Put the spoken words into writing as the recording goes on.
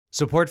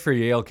Support for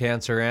Yale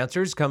Cancer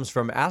Answers comes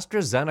from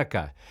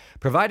AstraZeneca,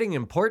 providing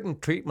important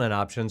treatment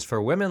options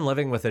for women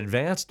living with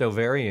advanced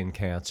ovarian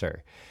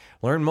cancer.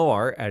 Learn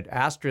more at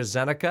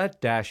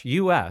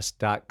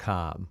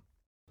AstraZeneca-US.com.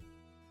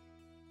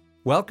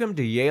 Welcome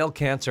to Yale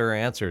Cancer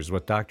Answers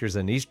with Drs.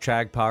 Anees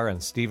Chagpar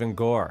and Stephen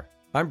Gore.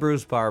 I'm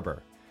Bruce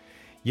Barber.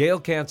 Yale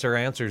Cancer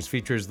Answers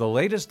features the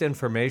latest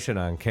information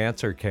on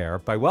cancer care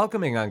by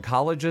welcoming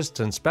oncologists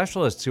and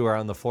specialists who are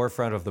on the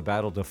forefront of the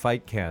battle to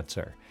fight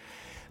cancer.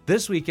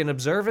 This week, in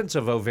observance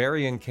of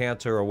Ovarian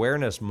Cancer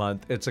Awareness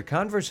Month, it's a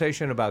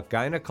conversation about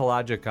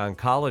gynecologic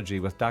oncology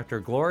with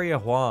Dr. Gloria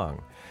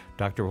Huang.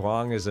 Dr.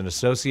 Huang is an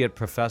associate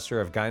professor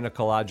of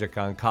gynecologic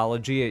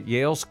oncology at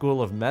Yale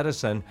School of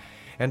Medicine,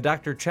 and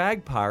Dr.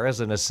 Chagpar is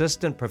an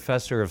assistant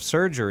professor of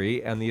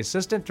surgery and the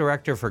assistant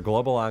director for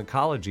global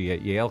oncology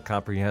at Yale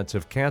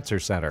Comprehensive Cancer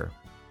Center.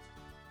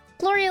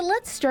 Gloria,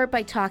 let's start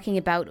by talking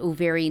about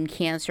ovarian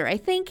cancer. I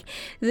think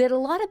that a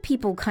lot of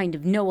people kind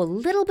of know a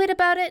little bit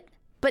about it,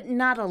 but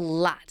not a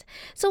lot.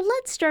 So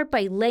let's start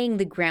by laying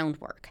the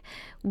groundwork.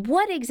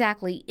 What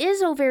exactly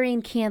is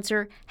ovarian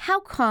cancer? How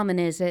common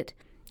is it?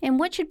 And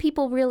what should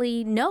people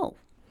really know?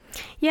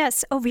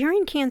 Yes,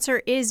 ovarian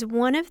cancer is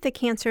one of the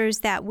cancers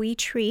that we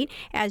treat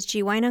as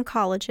GYN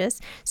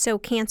oncologists, so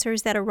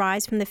cancers that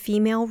arise from the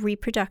female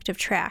reproductive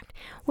tract.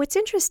 What's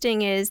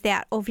interesting is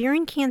that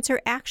ovarian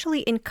cancer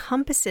actually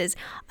encompasses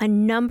a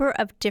number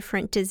of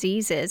different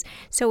diseases,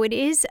 so it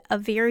is a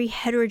very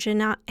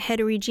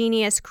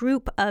heterogeneous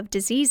group of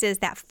diseases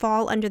that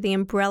fall under the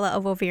umbrella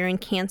of ovarian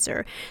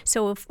cancer.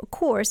 So, of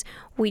course,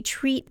 we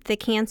treat the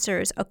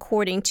cancers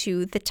according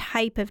to the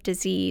type of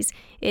disease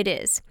it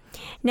is.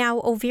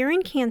 Now,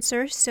 ovarian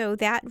cancer, so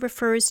that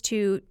refers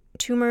to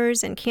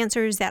tumors and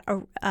cancers that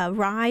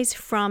arise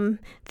from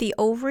the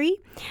ovary,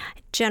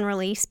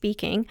 generally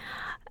speaking,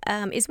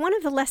 is one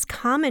of the less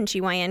common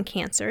GYN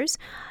cancers.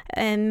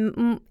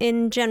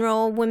 In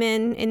general,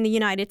 women in the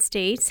United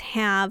States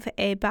have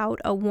about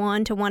a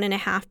 1 to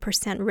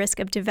 1.5% risk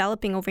of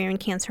developing ovarian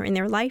cancer in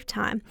their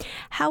lifetime.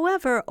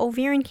 However,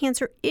 ovarian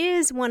cancer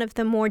is one of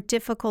the more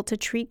difficult to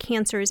treat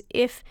cancers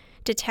if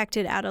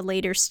detected at a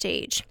later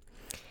stage.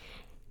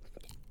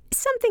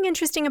 Something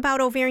interesting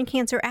about ovarian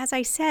cancer, as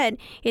I said,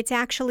 it's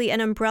actually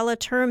an umbrella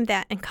term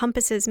that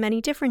encompasses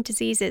many different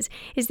diseases,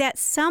 is that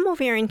some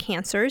ovarian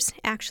cancers,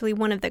 actually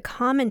one of the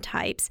common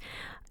types,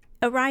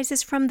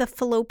 arises from the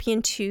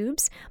fallopian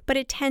tubes, but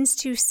it tends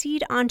to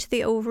seed onto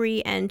the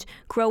ovary and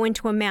grow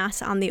into a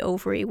mass on the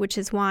ovary, which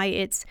is why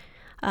it's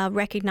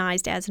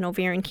recognized as an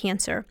ovarian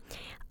cancer.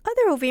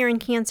 Other ovarian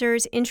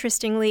cancers,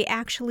 interestingly,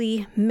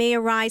 actually may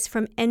arise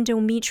from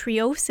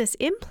endometriosis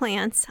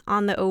implants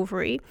on the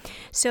ovary.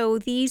 So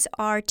these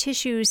are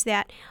tissues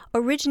that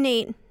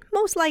originate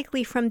most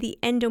likely from the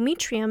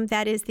endometrium,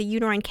 that is the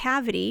uterine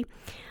cavity,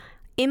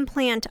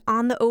 implant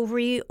on the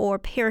ovary or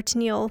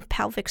peritoneal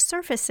pelvic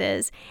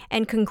surfaces,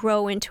 and can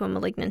grow into a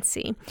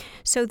malignancy.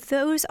 So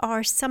those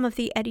are some of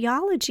the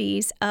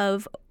etiologies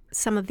of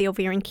some of the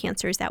ovarian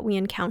cancers that we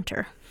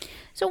encounter.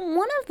 So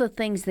one of the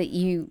things that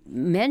you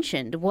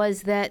mentioned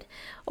was that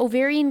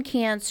ovarian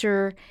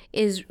cancer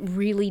is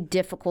really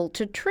difficult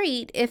to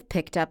treat if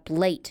picked up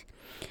late.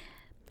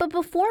 But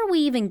before we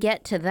even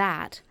get to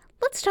that,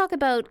 let's talk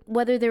about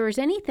whether there is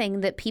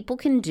anything that people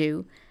can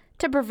do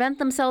to prevent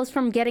themselves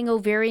from getting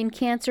ovarian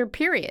cancer,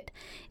 period.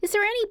 Is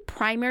there any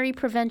primary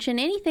prevention,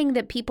 anything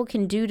that people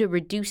can do to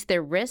reduce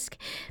their risk?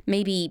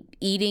 Maybe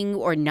eating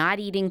or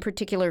not eating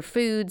particular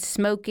foods,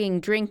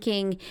 smoking,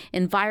 drinking,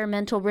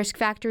 environmental risk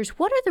factors.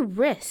 What are the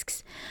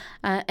risks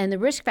and the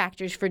risk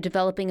factors for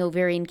developing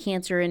ovarian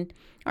cancer? And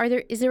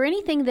is there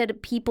anything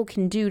that people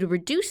can do to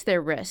reduce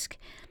their risk,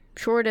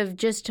 short of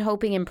just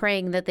hoping and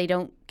praying that they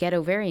don't get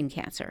ovarian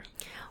cancer?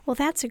 Well,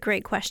 that's a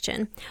great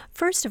question.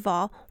 First of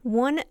all,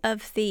 one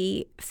of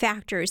the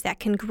factors that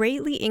can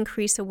greatly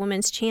increase a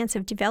woman's chance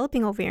of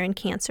developing ovarian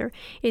cancer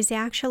is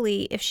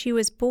actually if she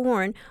was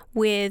born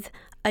with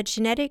a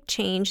genetic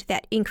change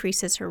that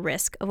increases her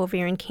risk of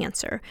ovarian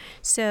cancer.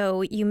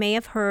 So you may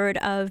have heard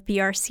of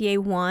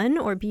BRCA1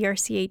 or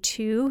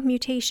BRCA2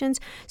 mutations.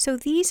 So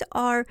these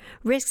are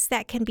risks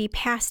that can be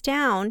passed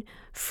down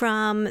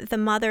from the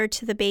mother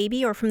to the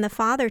baby or from the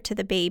father to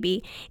the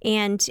baby,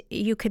 and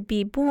you could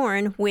be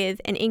born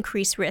with an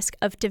increased risk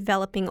of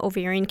developing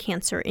ovarian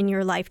cancer in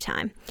your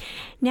lifetime.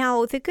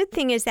 Now, the good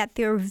thing is that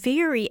there are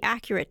very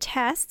accurate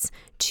tests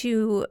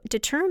to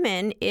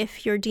determine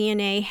if your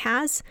DNA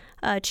has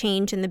a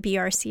change in the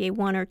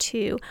BRCA1 or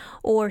 2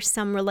 or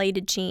some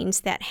related genes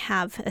that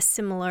have a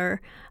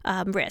similar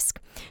risk.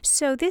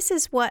 So this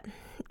is what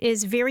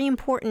is very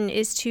important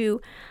is to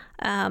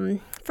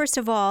first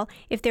of all,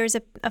 if there's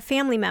a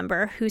family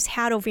member who's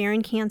had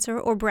ovarian cancer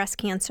or breast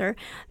cancer,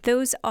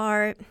 those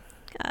are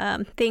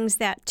things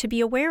that to be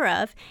aware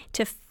of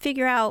to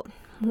figure out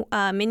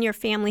in your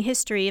family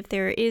history if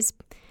there is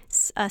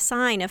a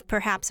sign of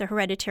perhaps a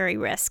hereditary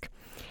risk.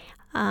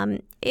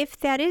 If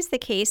that is the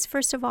case,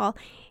 first of all,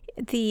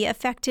 the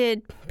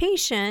affected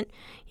patient,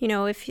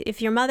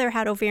 if your mother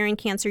had ovarian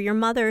cancer, your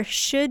mother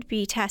should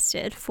be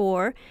tested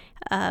for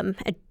a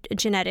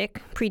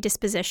genetic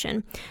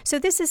predisposition. So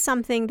this is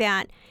something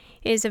that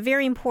is a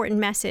very important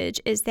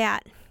message, is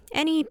that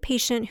any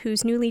patient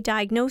who's newly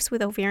diagnosed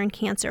with ovarian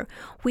cancer,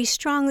 we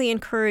strongly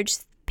encourage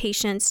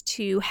patients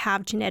to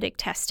have genetic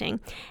testing.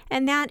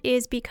 And that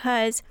is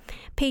because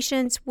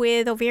patients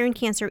with ovarian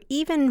cancer,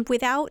 even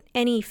without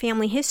any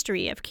family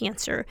history of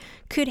cancer,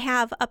 could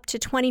have up to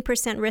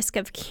 20% risk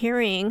of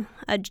carrying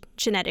a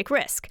genetic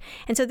risk.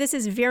 And so this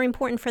is very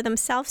important for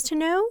themselves to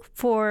know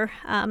for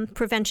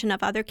prevention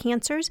of other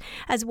cancers,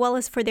 as well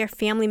as for their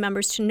family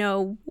members to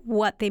know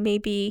what they may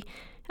be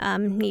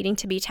needing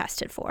to be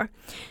tested for.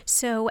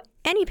 So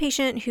any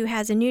patient who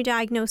has a new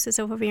diagnosis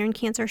of ovarian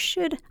cancer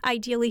should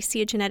ideally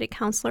see a genetic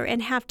counselor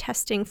and have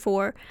testing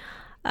for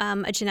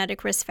a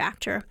genetic risk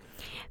factor.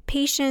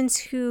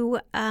 Patients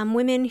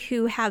women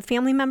who have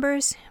family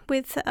members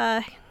with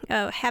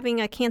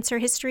having a cancer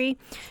history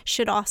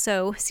should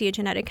also see a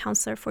genetic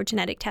counselor for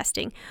genetic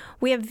testing.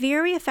 We have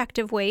very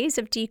effective ways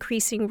of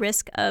decreasing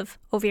risk of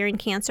ovarian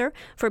cancer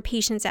for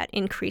patients at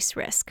increased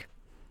risk.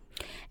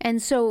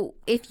 And so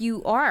if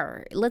you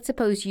are, let's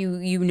suppose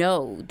you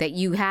know that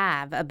you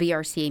have a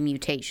BRCA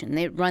mutation,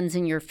 it runs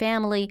in your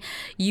family,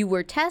 you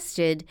were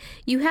tested,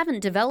 you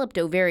haven't developed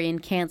ovarian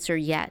cancer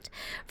yet.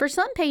 For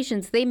some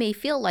patients, they may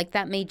feel like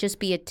that may just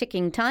be a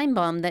ticking time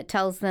bomb that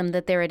tells them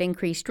that they're at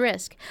increased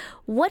risk.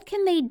 What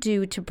can they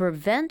do to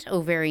prevent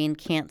ovarian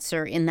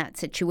cancer in that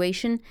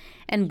situation,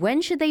 and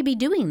when should they be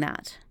doing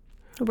that?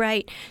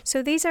 Right.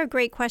 So these are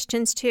great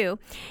questions, too.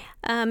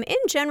 In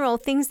general,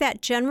 things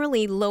that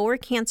generally lower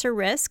cancer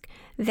risk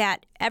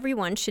that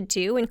everyone should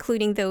do,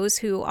 including those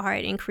who are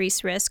at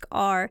increased risk,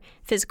 are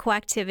physical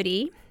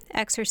activity,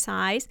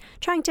 exercise,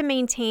 trying to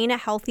maintain a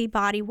healthy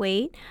body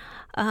weight,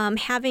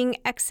 having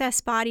excess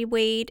body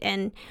weight,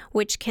 and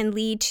which can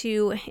lead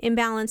to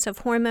imbalance of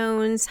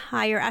hormones,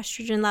 higher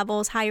estrogen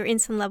levels, higher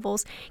insulin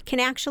levels, can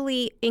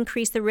actually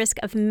increase the risk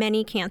of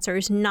many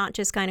cancers, not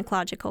just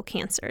gynecological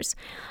cancers.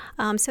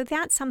 So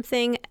that's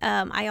something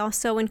I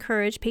also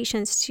encourage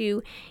patients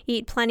to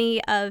eat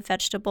plenty of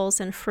vegetables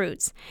and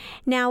fruits.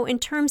 Now, in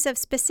terms of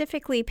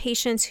specifically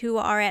patients who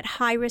are at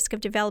high risk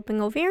of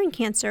developing ovarian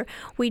cancer,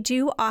 we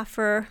do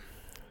offer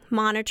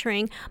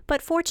monitoring,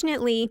 but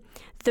fortunately,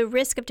 the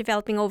risk of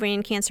developing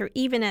ovarian cancer,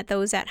 even at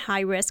those at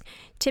high risk,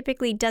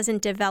 typically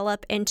doesn't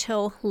develop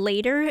until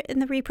later in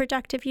the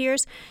reproductive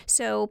years.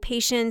 So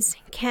patients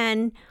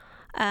can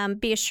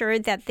be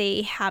assured that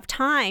they have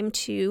time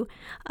to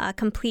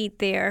complete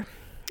their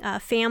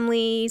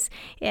families,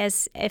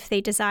 as if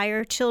they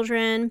desire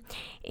children.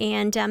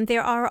 And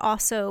there are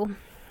also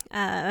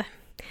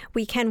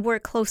we can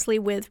work closely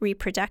with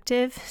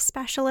reproductive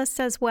specialists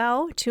as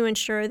well to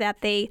ensure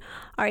that they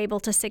are able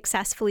to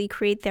successfully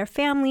create their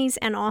families,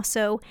 and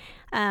also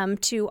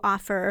to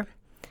offer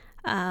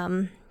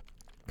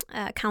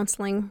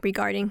counseling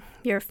regarding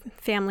your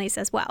families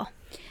as well.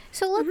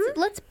 So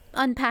let's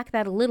unpack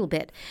that a little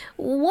bit.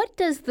 What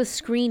does the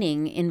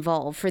screening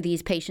involve for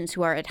these patients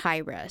who are at high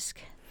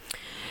risk?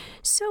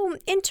 So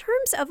in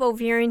terms of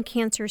ovarian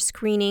cancer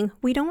screening,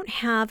 we don't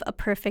have a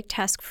perfect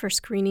test for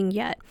screening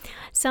yet.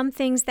 Some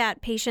things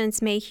that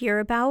patients may hear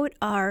about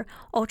are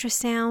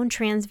ultrasound,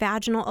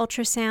 transvaginal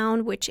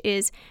ultrasound, which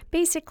is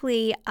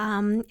basically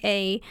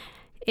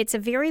it's a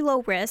very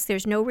low risk.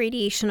 There's no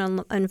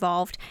radiation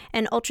involved.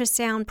 An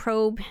ultrasound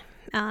probe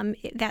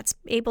that's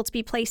able to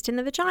be placed in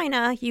the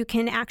vagina, you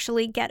can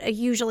actually get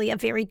usually a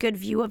very good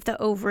view of the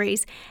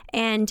ovaries.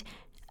 And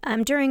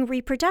during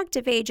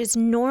reproductive age, it's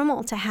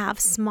normal to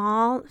have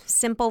small,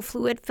 simple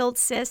fluid-filled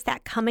cysts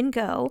that come and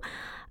go.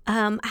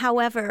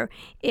 However,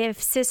 if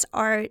cysts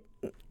are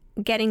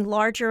getting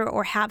larger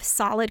or have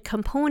solid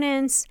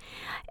components,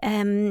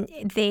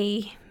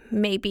 they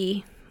may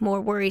be more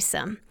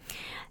worrisome.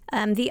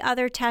 The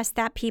other test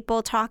that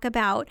people talk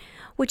about,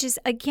 which is,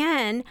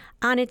 again,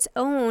 on its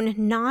own,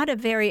 not a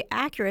very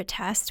accurate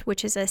test,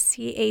 which is a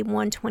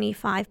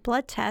CA-125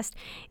 blood test,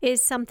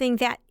 is something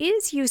that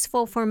is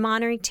useful for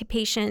monitoring to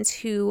patients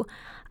who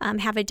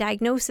have a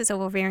diagnosis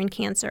of ovarian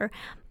cancer,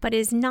 but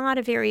is not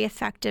a very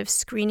effective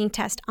screening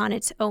test on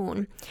its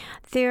own.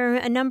 There are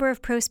a number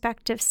of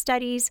prospective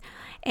studies,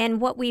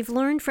 and what we've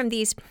learned from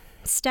these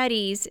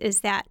studies is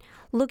that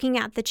looking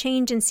at the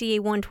change in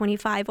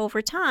CA-125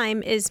 over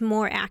time is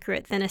more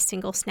accurate than a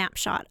single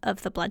snapshot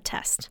of the blood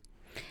test.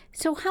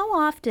 So how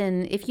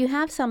often, if you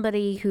have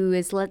somebody who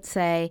is, let's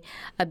say,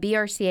 a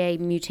BRCA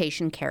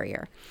mutation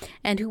carrier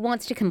and who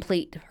wants to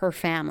complete her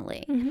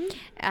family,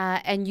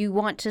 and you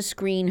want to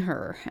screen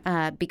her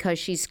because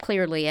she's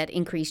clearly at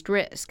increased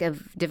risk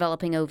of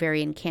developing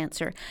ovarian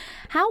cancer,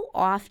 how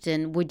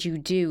often would you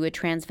do a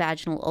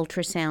transvaginal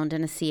ultrasound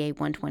and a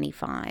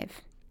CA-125?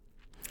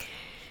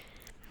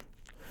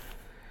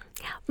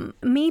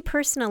 Me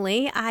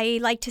personally, I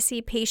like to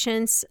see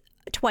patients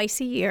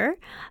twice a year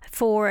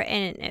for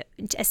an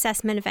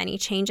assessment of any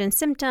change in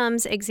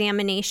symptoms,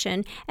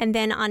 examination, and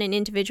then on an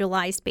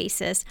individualized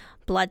basis,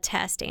 blood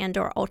test and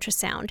or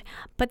ultrasound.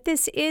 But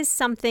this is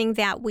something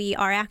that we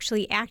are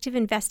actually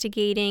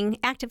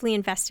actively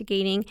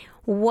investigating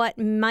what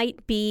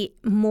might be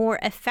more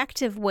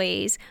effective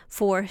ways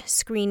for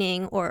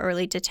screening or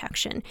early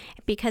detection.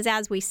 Because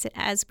as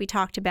we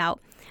talked about,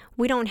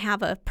 we don't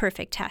have a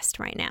perfect test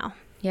right now.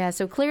 Yeah,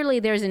 so clearly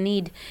there's a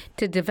need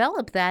to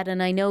develop that.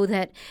 And I know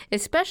that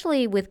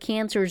especially with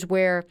cancers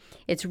where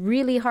it's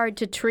really hard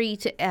to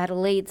treat at a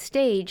late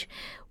stage,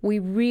 we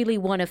really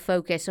want to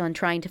focus on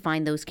trying to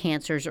find those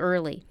cancers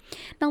early.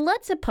 Now,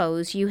 let's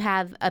suppose you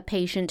have a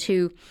patient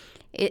who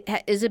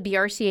is a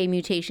BRCA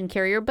mutation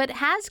carrier but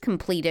has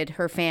completed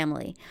her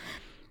family.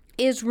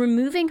 Is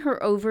removing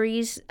her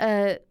ovaries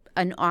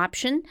an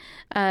option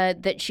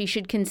that she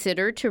should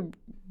consider to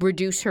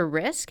reduce her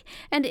risk?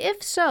 And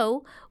if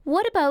so,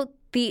 what about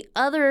the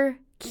other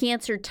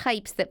cancer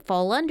types that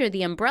fall under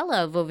the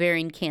umbrella of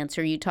ovarian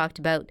cancer? You talked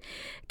about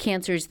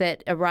cancers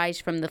that arise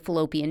from the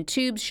fallopian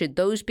tubes. Should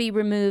those be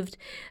removed?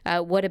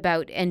 What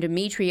about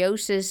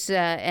endometriosis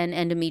and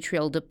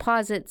endometrial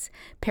deposits,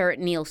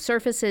 peritoneal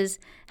surfaces?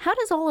 How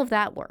does all of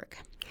that work?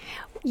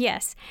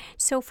 Yes.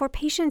 So for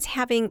patients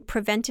having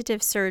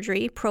preventative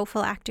surgery,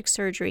 prophylactic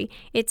surgery,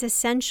 it's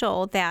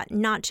essential that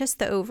not just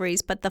the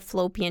ovaries, but the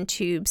fallopian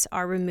tubes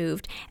are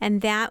removed,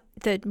 and that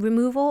the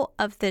removal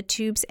of the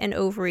tubes and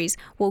ovaries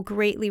will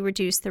greatly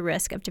reduce the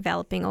risk of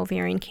developing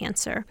ovarian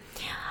cancer.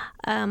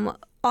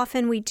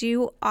 Often we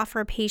do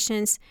offer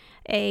patients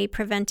a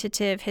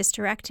preventative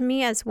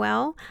hysterectomy as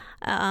well,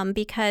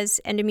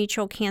 because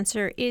endometrial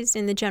cancer is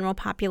in the general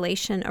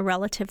population a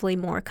relatively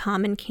more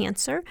common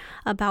cancer.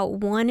 About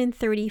 1 in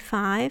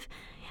 35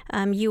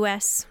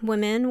 U.S.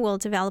 women will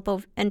develop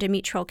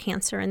endometrial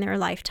cancer in their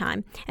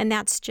lifetime, and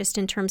that's just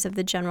in terms of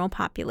the general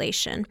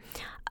population.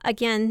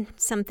 Again,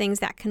 some things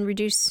that can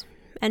reduce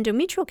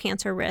endometrial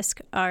cancer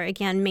risk are,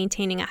 again,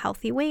 maintaining a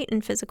healthy weight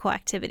and physical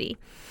activity.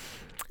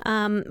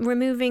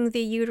 Removing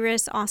the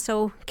uterus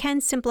also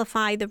can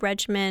simplify the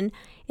regimen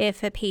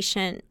if a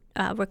patient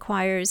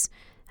requires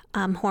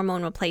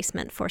hormone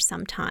replacement for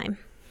some time.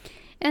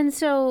 And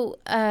so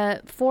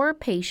for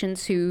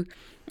patients who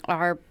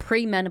are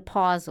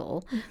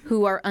premenopausal,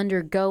 who are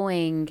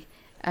undergoing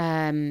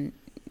a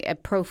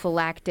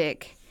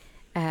prophylactic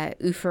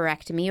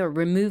oophorectomy or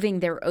removing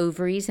their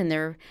ovaries and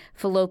their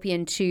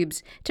fallopian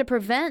tubes to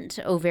prevent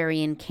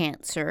ovarian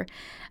cancer,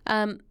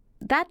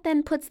 that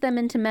then puts them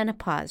into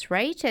menopause,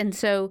 right? And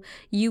so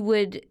you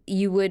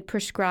would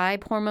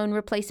prescribe hormone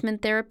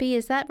replacement therapy,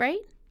 is that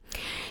right?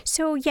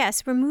 So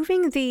yes,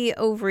 removing the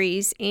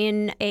ovaries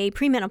in a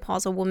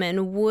premenopausal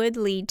woman would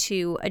lead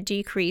to a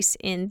decrease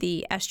in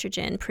the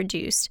estrogen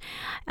produced.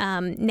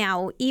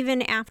 Now,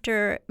 even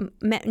after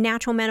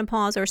natural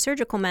menopause or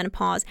surgical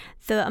menopause,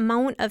 the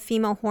amount of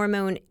female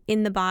hormone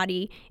in the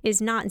body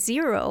is not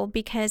zero,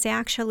 because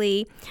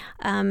actually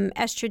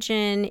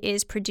estrogen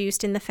is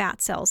produced in the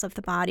fat cells of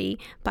the body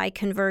by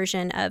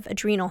conversion of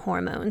adrenal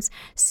hormones.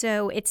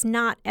 So it's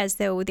not as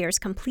though there's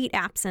complete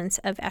absence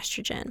of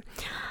estrogen.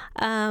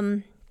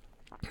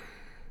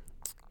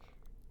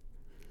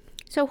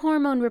 So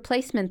hormone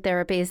replacement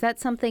therapy, is that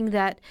something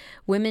that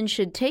women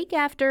should take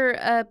after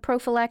a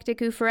prophylactic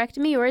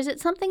oophorectomy, or is it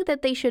something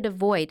that they should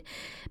avoid?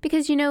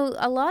 Because, you know,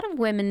 a lot of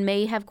women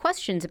may have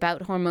questions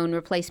about hormone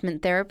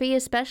replacement therapy,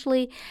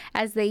 especially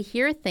as they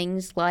hear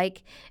things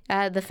like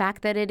the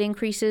fact that it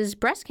increases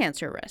breast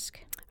cancer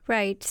risk.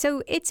 Right.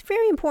 So it's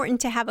very important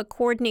to have a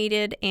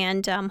coordinated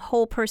and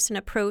whole person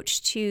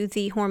approach to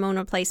the hormone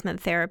replacement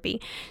therapy.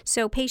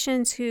 So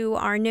patients who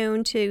are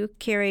known to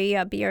carry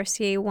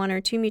BRCA1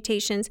 or 2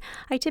 mutations,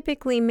 I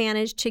typically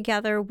manage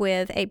together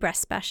with a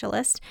breast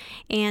specialist.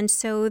 And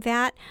so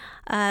that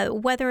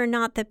whether or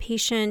not the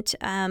patient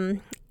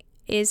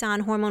is on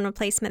hormone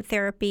replacement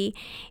therapy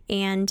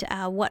and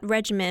what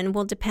regimen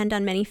will depend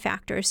on many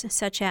factors,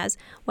 such as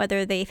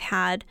whether they've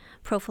had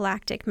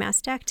prophylactic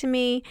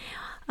mastectomy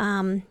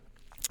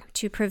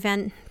to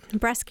prevent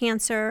breast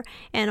cancer,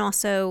 and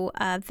also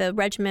the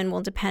regimen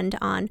will depend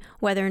on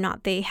whether or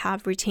not they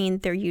have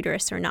retained their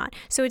uterus or not.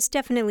 So it's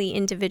definitely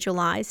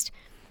individualized.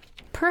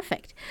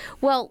 Perfect.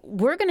 Well,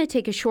 we're going to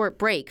take a short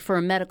break for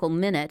a medical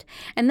minute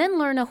and then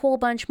learn a whole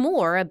bunch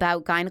more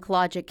about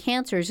gynecologic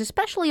cancers,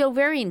 especially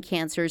ovarian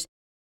cancers.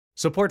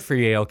 Support for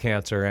Yale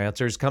Cancer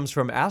Answers comes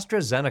from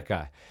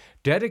AstraZeneca,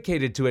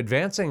 dedicated to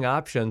advancing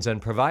options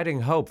and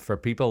providing hope for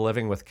people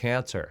living with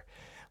cancer.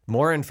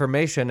 More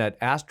information at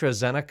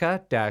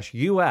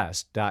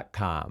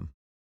AstraZeneca-US.com.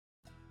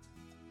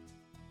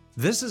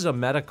 This is a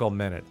medical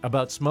minute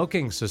about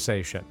smoking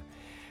cessation.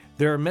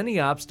 There are many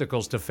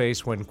obstacles to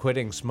face when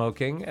quitting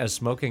smoking, as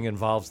smoking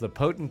involves the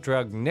potent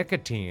drug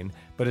nicotine,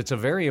 but it's a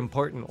very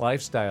important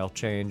lifestyle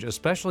change,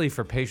 especially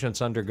for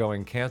patients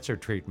undergoing cancer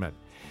treatment.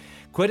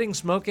 Quitting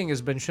smoking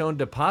has been shown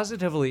to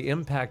positively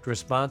impact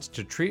response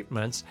to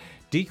treatments,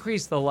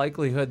 decrease the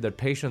likelihood that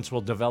patients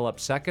will develop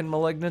second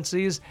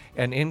malignancies,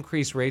 and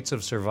increase rates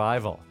of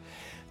survival.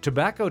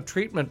 Tobacco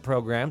treatment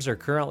programs are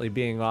currently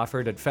being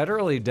offered at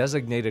federally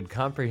designated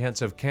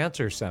comprehensive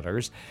cancer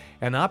centers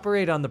and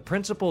operate on the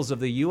principles of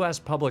the U.S.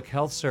 Public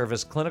Health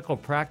Service clinical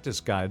practice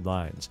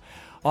guidelines.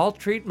 All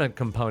treatment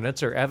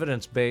components are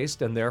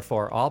evidence-based, and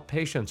therefore all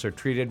patients are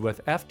treated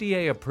with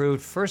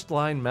FDA-approved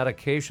first-line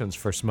medications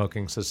for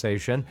smoking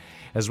cessation,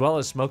 as well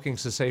as smoking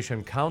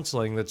cessation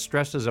counseling that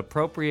stresses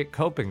appropriate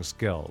coping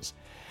skills.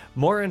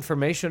 More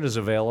information is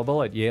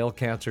available at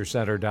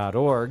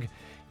yalecancercenter.org.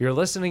 You're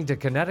listening to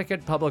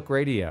Connecticut Public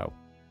Radio.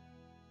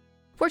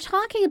 We're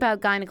talking about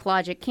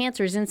gynecologic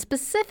cancers and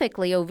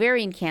specifically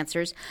ovarian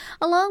cancers,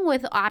 along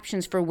with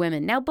options for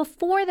women. Now,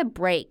 before the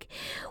break,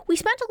 we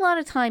spent a lot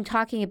of time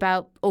talking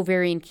about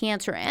ovarian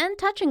cancer and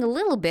touching a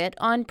little bit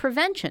on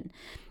prevention.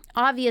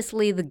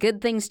 Obviously, the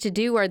good things to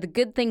do are the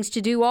good things to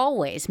do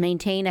always.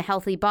 Maintain a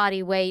healthy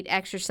body weight,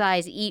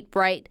 exercise, eat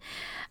right.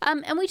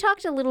 And we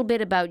talked a little bit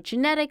about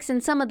genetics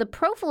and some of the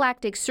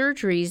prophylactic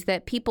surgeries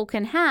that people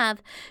can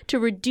have to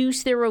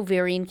reduce their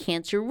ovarian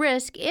cancer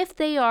risk if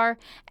they are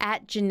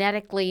at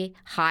genetically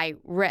high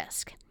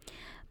risk.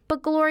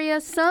 But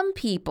Gloria, some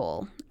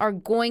people are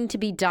going to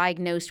be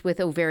diagnosed with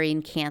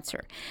ovarian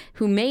cancer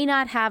who may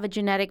not have a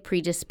genetic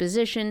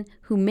predisposition,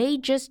 who may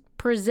just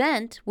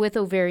present with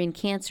ovarian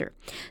cancer.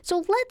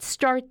 So let's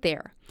start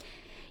there.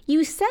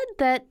 You said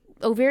that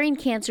ovarian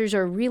cancers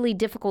are really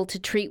difficult to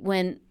treat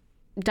when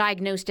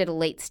diagnosed at a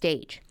late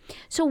stage.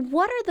 So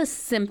what are the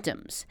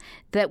symptoms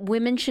that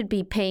women should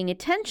be paying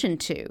attention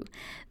to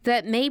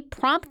that may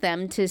prompt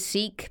them to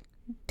seek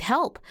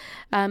help?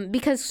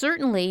 Because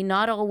certainly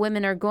not all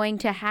women are going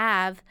to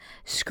have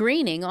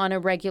screening on a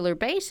regular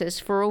basis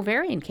for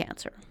ovarian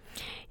cancer.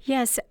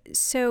 Yes,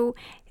 so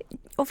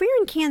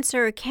ovarian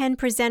cancer can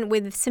present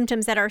with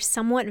symptoms that are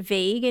somewhat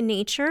vague in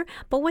nature,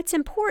 but what's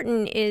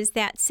important is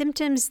that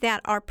symptoms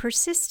that are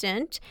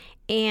persistent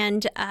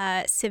and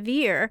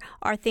severe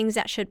are things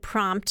that should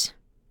prompt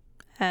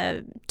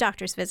a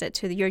doctor's visit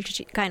to your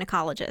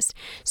gynecologist.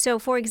 So,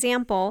 for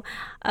example,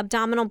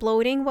 abdominal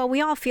bloating, well, we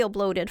all feel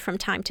bloated from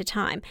time to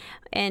time.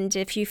 And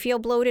if you feel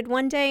bloated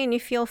one day and you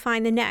feel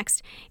fine the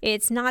next,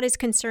 it's not as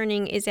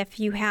concerning as if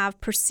you have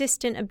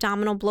persistent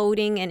abdominal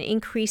bloating and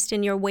increased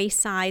in your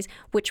waist size,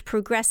 which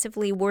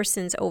progressively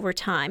worsens over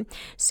time.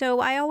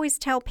 So I always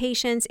tell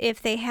patients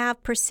if they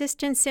have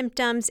persistent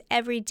symptoms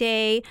every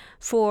day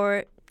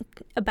for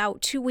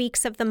about 2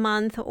 weeks of the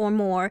month or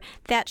more,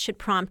 that should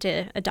prompt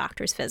a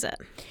doctor's visit.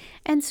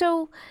 And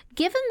so,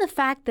 given the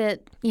fact that,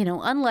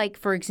 unlike,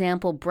 for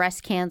example,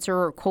 breast cancer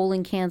or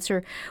colon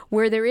cancer,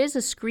 where there is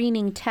a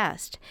screening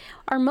test,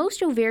 are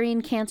most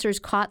ovarian cancers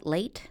caught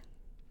late?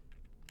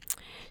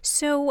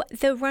 So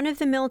the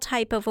run-of-the-mill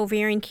type of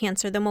ovarian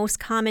cancer, the most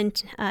common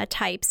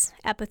types,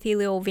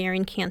 epithelial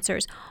ovarian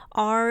cancers,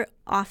 are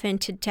often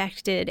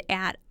detected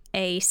at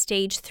a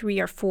stage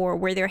 3 or 4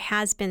 where there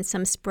has been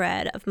some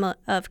spread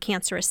of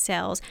cancerous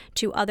cells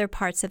to other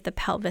parts of the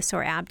pelvis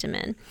or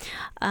abdomen.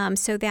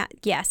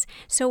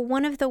 So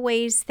one of the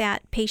ways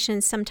that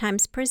patients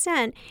sometimes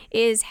present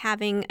is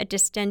having a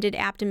distended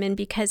abdomen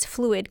because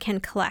fluid can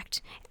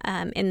collect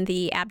in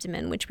the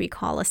abdomen, which we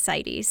call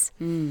ascites.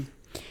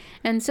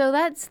 And so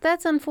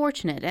that's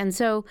unfortunate. And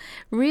so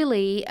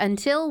really,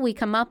 until we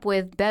come up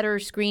with better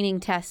screening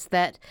tests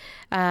that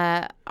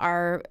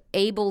are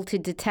able to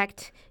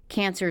detect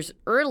cancers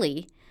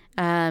early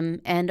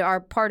and are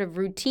part of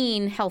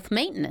routine health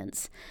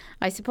maintenance,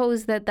 I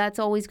suppose that's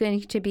always going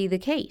to be the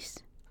case.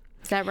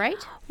 Is that right?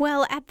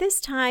 Well, at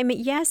this time,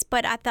 yes,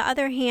 but at the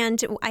other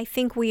hand, I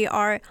think we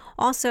are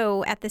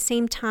also at the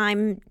same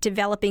time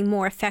developing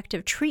more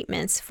effective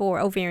treatments for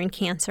ovarian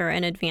cancer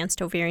and advanced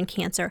ovarian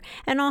cancer,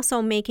 and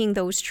also making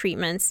those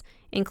treatments,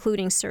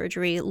 including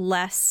surgery,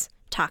 less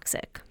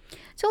toxic.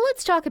 So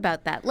let's talk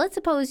about that. Let's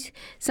suppose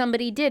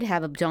somebody did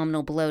have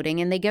abdominal bloating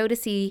and they go to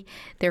see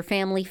their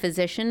family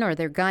physician or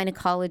their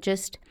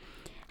gynecologist.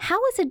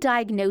 How is a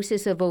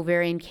diagnosis of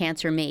ovarian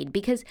cancer made?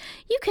 Because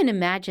you can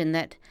imagine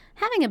that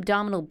having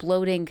abdominal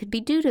bloating could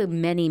be due to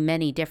many,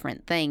 many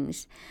different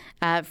things,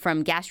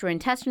 from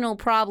gastrointestinal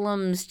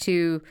problems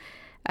to,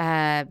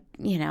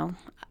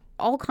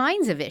 all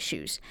kinds of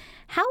issues.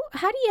 How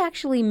do you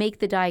actually make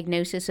the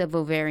diagnosis of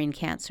ovarian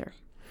cancer?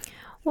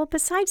 Well,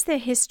 besides the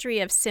history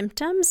of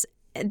symptoms,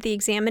 the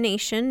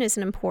examination is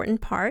an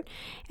important part.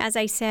 As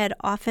I said,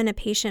 often a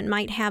patient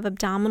might have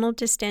abdominal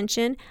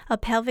distension. A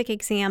pelvic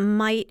exam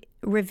might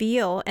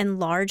reveal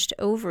enlarged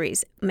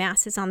ovaries,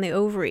 masses on the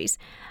ovaries.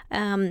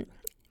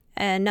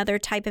 Another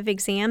type of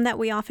exam that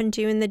we often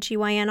do in the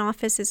GYN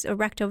office is a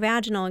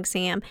rectovaginal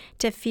exam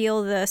to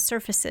feel the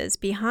surfaces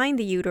behind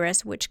the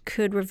uterus, which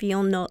could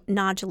reveal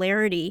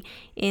nodularity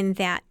in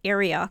that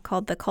area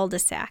called the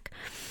cul-de-sac.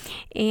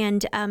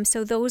 And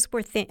so those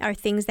are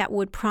things that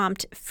would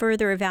prompt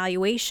further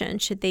evaluation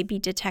should they be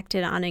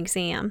detected on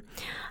exam.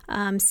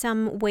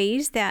 Some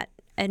ways that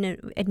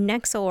an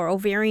adnexal or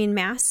ovarian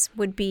mass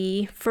would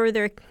be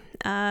further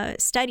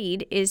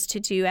studied is to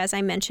do, as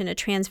I mentioned, a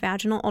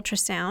transvaginal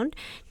ultrasound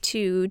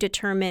to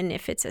determine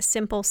if it's a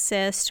simple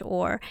cyst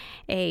or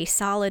a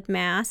solid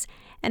mass.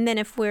 And then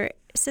if we're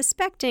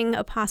suspecting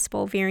a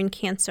possible ovarian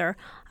cancer,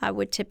 I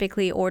would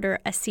typically order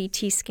a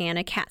CT scan,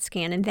 a CAT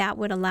scan, and that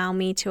would allow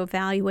me to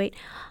evaluate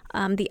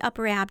the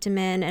upper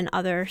abdomen and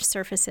other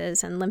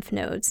surfaces and lymph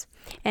nodes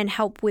and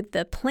help with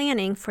the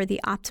planning for the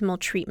optimal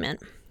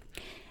treatment.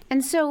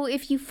 And so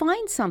if you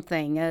find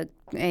something,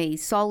 a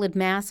solid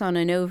mass on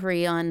an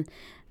ovary on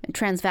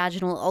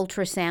transvaginal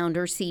ultrasound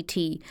or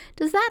CT,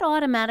 does that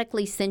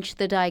automatically cinch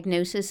the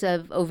diagnosis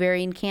of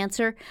ovarian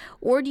cancer,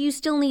 or do you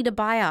still need a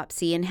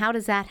biopsy, and how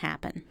does that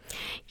happen?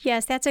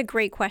 Yes, that's a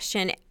great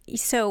question.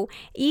 So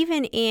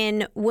even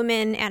in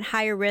women at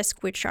higher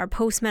risk, which are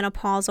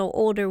postmenopausal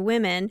older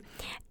women,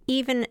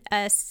 even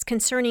a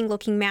concerning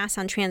looking mass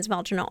on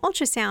transvaginal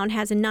ultrasound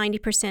has a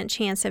 90%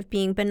 chance of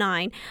being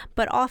benign,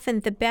 but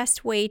often the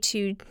best way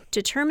to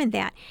determine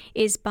that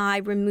is by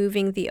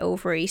removing the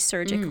ovary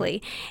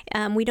surgically.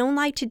 We don't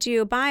like to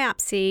do a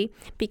biopsy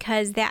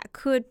because that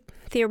could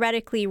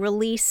theoretically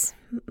release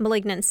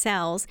malignant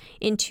cells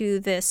into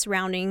the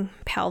surrounding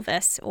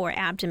pelvis or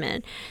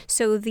abdomen.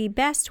 So the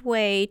best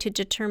way to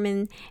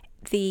determine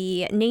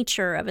the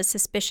nature of a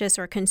suspicious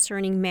or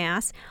concerning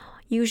mass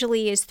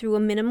usually is through a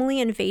minimally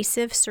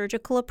invasive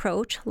surgical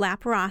approach,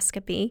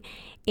 laparoscopy,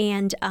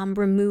 and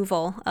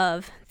removal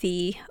of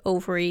the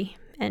ovary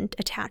and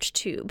attached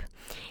tube.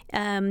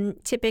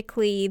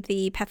 Typically,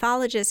 the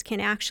pathologist can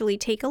actually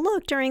take a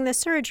look during the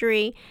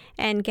surgery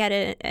and get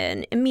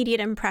an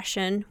immediate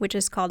impression, which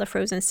is called a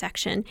frozen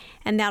section,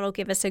 and that'll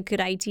give us a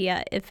good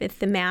idea if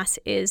the mass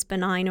is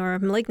benign or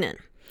malignant.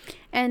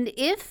 And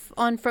if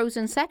on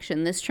frozen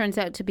section this turns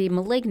out to be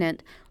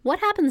malignant, what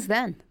happens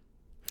then?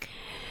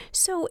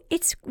 So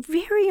it's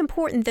very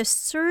important. The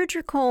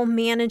surgical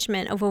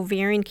management of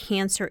ovarian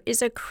cancer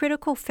is a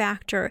critical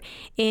factor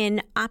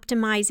in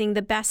optimizing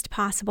the best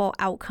possible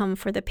outcome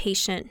for the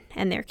patient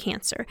and their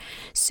cancer.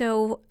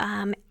 So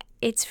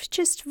it's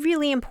just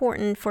really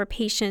important for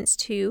patients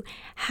to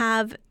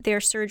have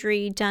their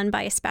surgery done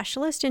by a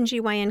specialist in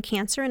GYN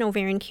cancer and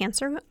ovarian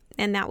cancer,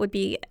 and that would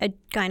be a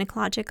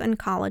gynecologic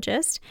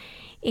oncologist.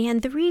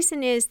 And the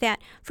reason is that,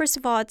 first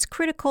of all, it's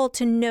critical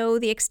to know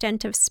the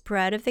extent of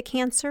spread of the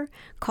cancer,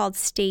 called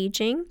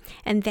staging,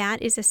 and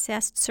that is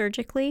assessed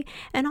surgically.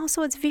 And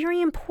also, it's very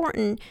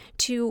important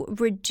to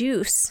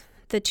reduce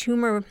the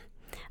tumor,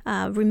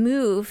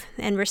 remove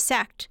and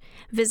resect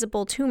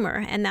visible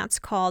tumor, and that's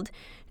called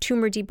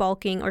tumor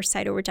debulking or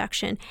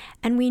cytoreduction.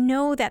 And we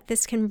know that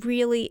this can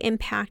really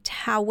impact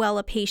how well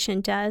a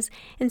patient does.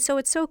 And so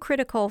it's so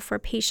critical for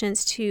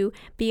patients to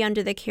be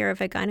under the care of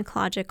a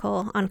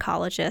gynecological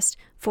oncologist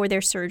for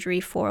their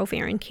surgery for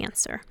ovarian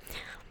cancer.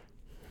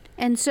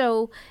 And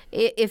so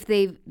if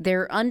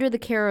they're under the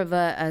care of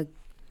a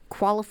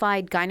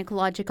qualified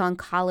gynecologic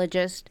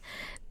oncologist,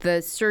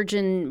 the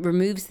surgeon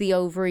removes the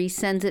ovary,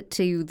 sends it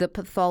to the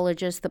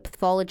pathologist. The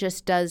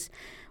pathologist does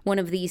one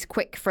of these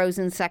quick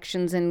frozen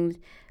sections and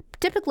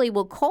typically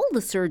will call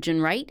the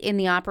surgeon right in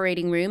the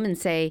operating room and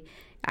say,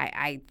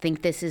 I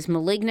think this is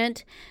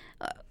malignant.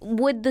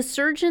 Would the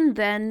surgeon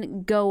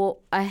then go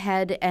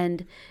ahead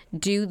and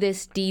do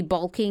this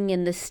debulking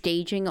and the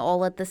staging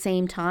all at the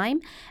same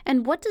time?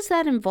 And what does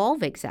that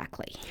involve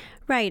exactly?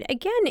 Right.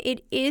 Again,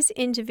 it is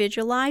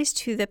individualized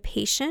to the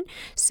patient.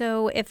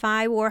 So if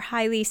I were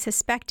highly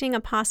suspecting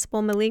a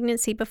possible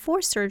malignancy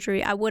before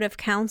surgery, I would have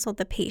counseled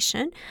the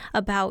patient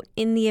about,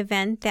 in the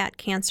event that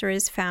cancer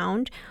is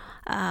found,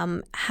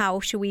 how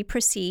should we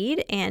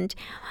proceed, and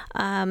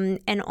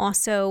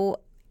also,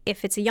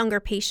 if it's a younger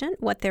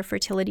patient, what their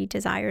fertility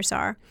desires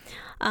are.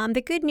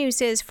 The good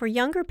news is for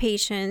younger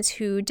patients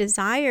who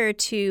desire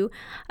to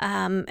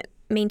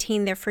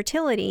maintain their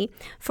fertility,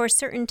 for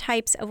certain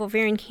types of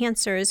ovarian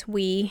cancers,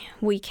 we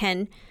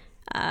can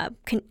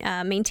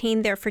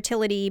maintain their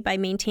fertility by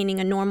maintaining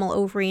a normal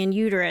ovary and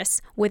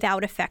uterus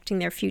without affecting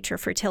their future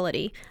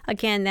fertility.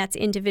 Again, that's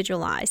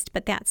individualized,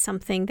 but that's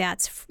something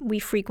we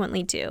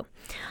frequently do.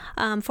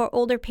 For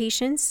older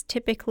patients,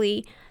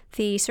 typically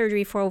the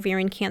surgery for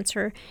ovarian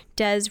cancer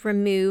does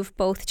remove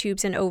both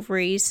tubes and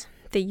ovaries,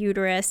 the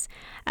uterus,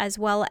 as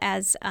well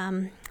as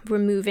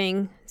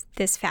removing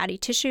this fatty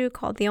tissue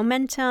called the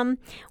omentum,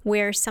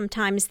 where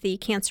sometimes the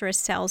cancerous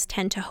cells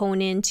tend to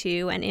hone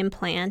into and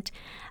implant,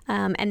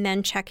 and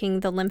then checking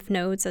the lymph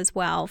nodes as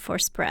well for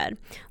spread,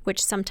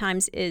 which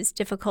sometimes is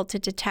difficult to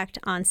detect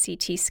on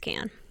CT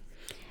scan.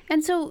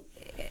 And so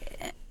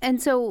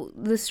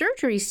the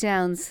surgery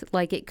sounds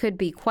like it could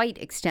be quite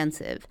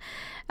extensive.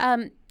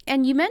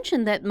 And you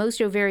mentioned that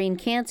most ovarian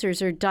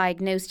cancers are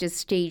diagnosed as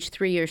stage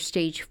 3 or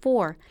stage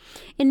 4.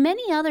 In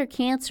many other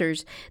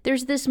cancers,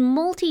 there's this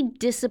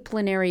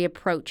multidisciplinary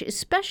approach,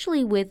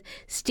 especially with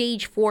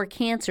stage 4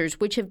 cancers,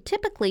 which have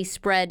typically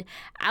spread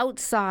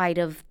outside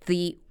of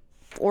the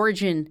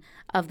origin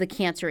of the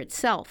cancer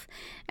itself,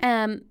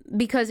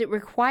 because it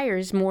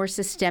requires more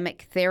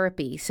systemic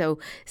therapy. So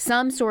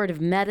some sort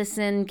of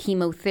medicine,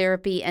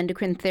 chemotherapy,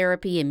 endocrine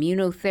therapy,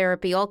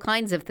 immunotherapy, all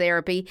kinds of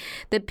therapy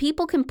that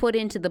people can put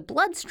into the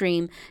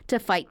bloodstream to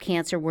fight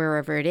cancer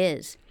wherever it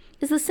is.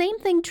 Is the same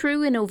thing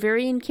true in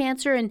ovarian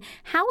cancer, and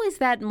how is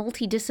that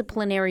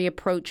multidisciplinary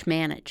approach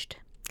managed?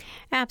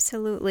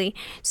 Absolutely.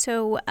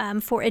 So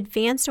for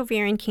advanced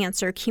ovarian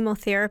cancer,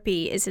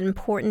 chemotherapy is an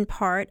important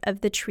part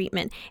of the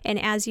treatment. And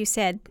as you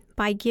said,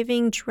 by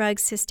giving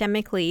drugs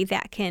systemically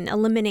that can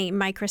eliminate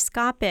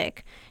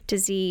microscopic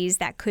disease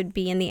that could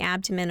be in the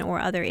abdomen or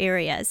other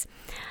areas.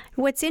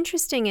 What's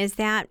interesting is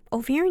that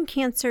ovarian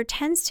cancer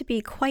tends to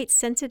be quite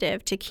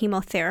sensitive to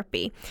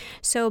chemotherapy.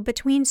 So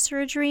between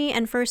surgery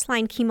and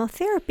first-line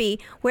chemotherapy,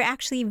 we're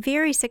actually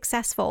very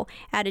successful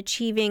at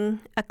achieving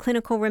a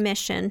clinical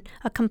remission,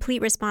 a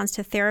complete response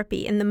to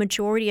therapy in the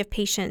majority of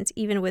patients,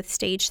 even with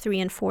stage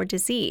 3 and 4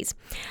 disease.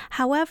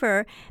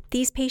 However,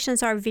 these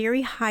patients are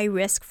very high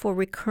risk for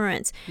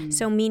recurrence,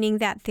 so meaning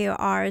that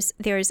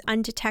there's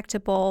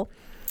undetectable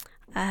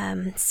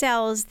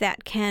cells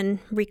that can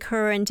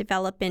recur and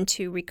develop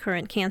into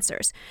recurrent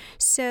cancers.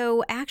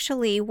 So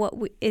actually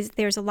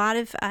there's a lot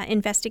of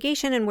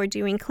investigation, and we're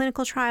doing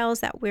clinical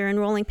trials that we're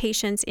enrolling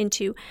patients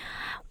into,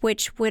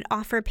 which would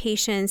offer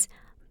patients,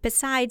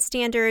 besides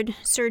standard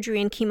surgery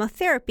and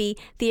chemotherapy,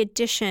 the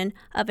addition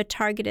of a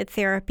targeted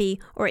therapy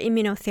or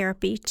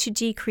immunotherapy to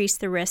decrease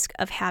the risk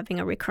of having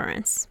a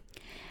recurrence.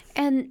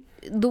 And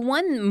the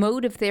one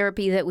mode of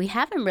therapy that we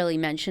haven't really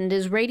mentioned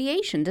is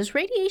radiation. Does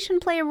radiation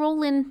play a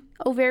role in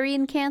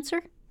ovarian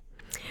cancer?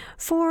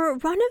 For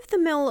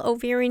run-of-the-mill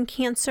ovarian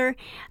cancer,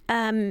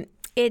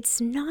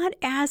 it's not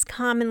as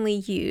commonly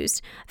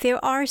used.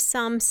 There are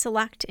some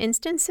select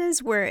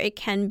instances where it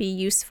can be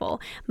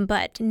useful,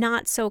 but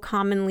not so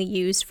commonly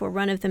used for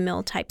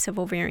run-of-the-mill types of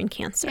ovarian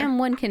cancer. And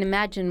one can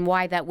imagine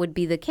why that would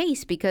be the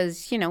case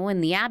because,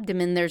 in the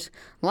abdomen, there's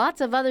lots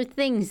of other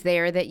things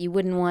there that you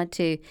wouldn't want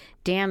to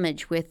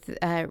damage with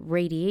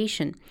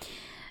radiation.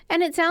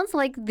 And it sounds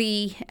like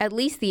at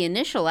least the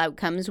initial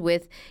outcomes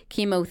with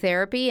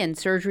chemotherapy and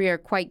surgery are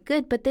quite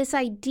good, but this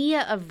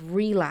idea of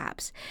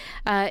relapse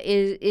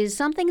is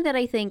something that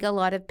I think a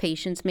lot of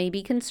patients may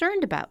be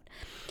concerned about.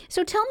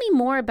 So tell me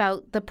more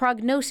about the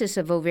prognosis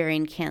of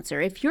ovarian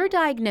cancer. If you're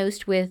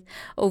diagnosed with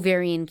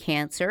ovarian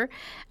cancer,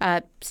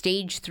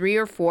 stage 3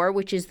 or 4,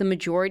 which is the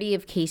majority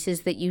of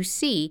cases that you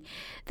see,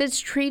 that's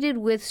treated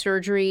with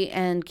surgery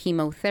and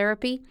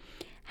chemotherapy,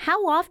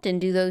 how often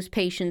do those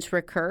patients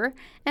recur,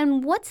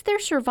 and what's their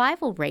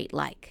survival rate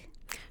like?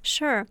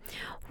 Sure.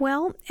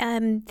 Well,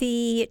 again,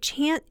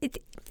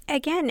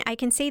 I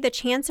can say the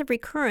chance of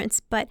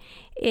recurrence, but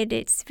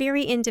it's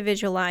very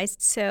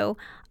individualized. So,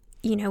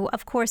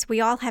 of course,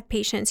 we all have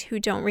patients who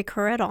don't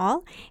recur at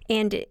all,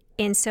 and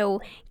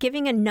so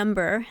giving a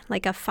number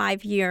like a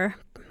 5-year,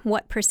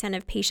 what percent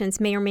of patients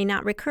may or may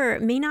not recur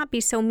may not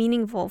be so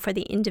meaningful for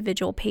the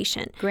individual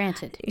patient.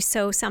 Granted.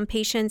 So some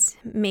patients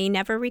may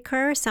never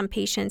recur, some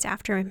patients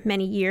after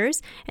many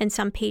years, and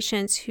some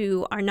patients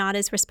who are not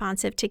as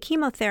responsive to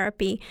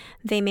chemotherapy,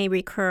 they may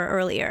recur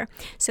earlier.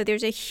 So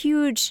there's a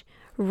huge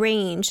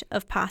range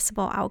of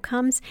possible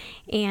outcomes.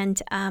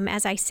 And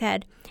as I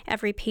said,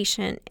 every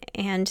patient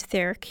and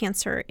their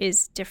cancer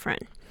is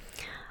different.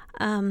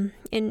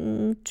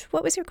 And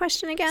what was your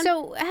question again?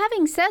 So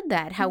having said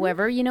that,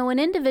 however, an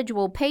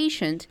individual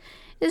patient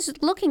is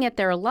looking at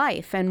their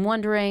life and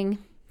wondering,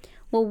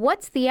 well,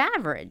 what's the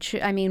average?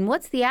 I mean,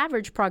 what's the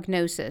average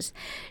prognosis?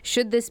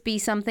 Should this be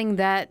something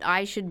that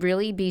I should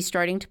really be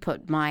starting to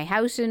put my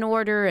house in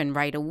order and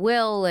write a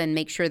will and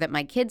make sure that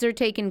my kids are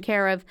taken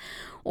care of?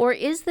 Or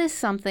is this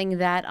something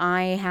that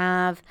I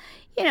have,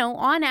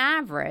 on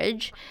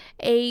average,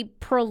 a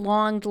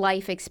prolonged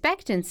life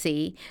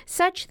expectancy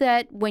such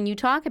that when you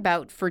talk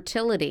about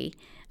fertility,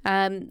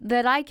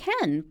 that I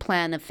can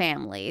plan a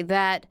family,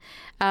 that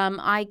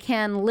I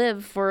can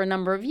live for a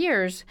number of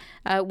years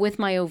with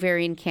my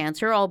ovarian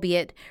cancer,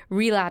 albeit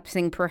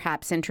relapsing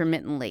perhaps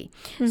intermittently.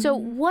 Mm-hmm. So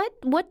what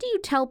do you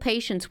tell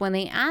patients when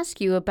they ask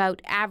you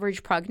about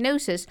average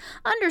prognosis,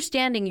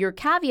 understanding your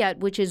caveat,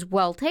 which is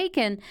well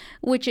taken,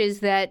 which is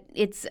that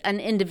it's an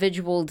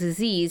individual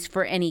disease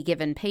for any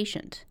given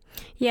patient?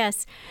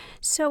 Yes.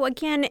 So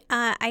again,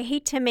 I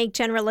hate to make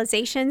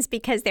generalizations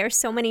because there are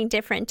so many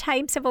different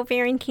types of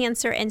ovarian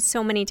cancer and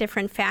so many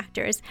different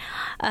factors.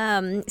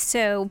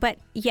 But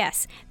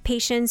yes,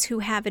 patients who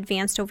have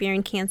advanced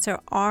ovarian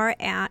cancer are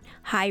at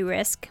high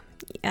risk.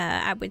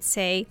 I would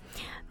say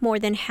more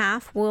than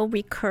half will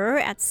recur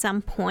at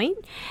some point.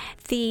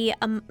 The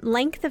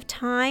length of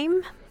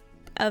time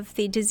of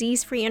the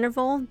disease-free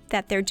interval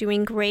that they're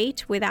doing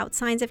great without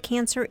signs of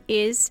cancer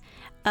is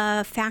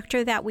a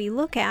factor that we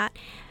look at.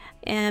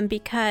 And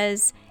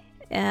because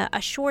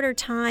a shorter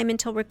time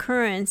until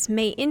recurrence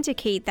may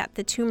indicate that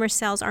the tumor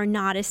cells are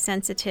not as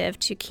sensitive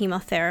to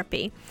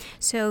chemotherapy.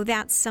 So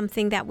that's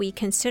something that we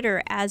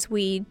consider as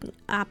we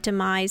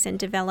optimize and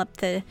develop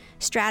the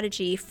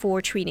strategy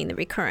for treating the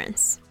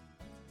recurrence.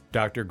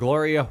 Dr.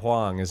 Gloria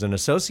Huang is an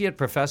associate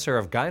professor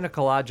of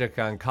gynecologic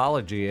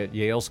oncology at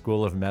Yale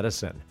School of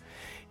Medicine.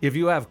 If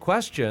you have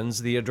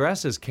questions, the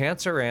address is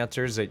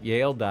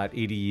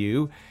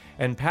canceranswers@yale.edu.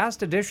 And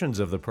past editions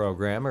of the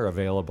program are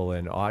available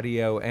in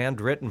audio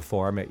and written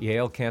form at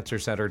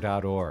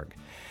yalecancercenter.org.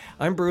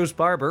 I'm Bruce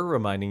Barber,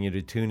 reminding you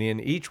to tune in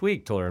each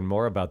week to learn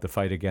more about the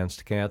fight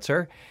against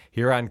cancer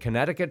here on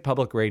Connecticut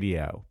Public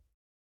Radio.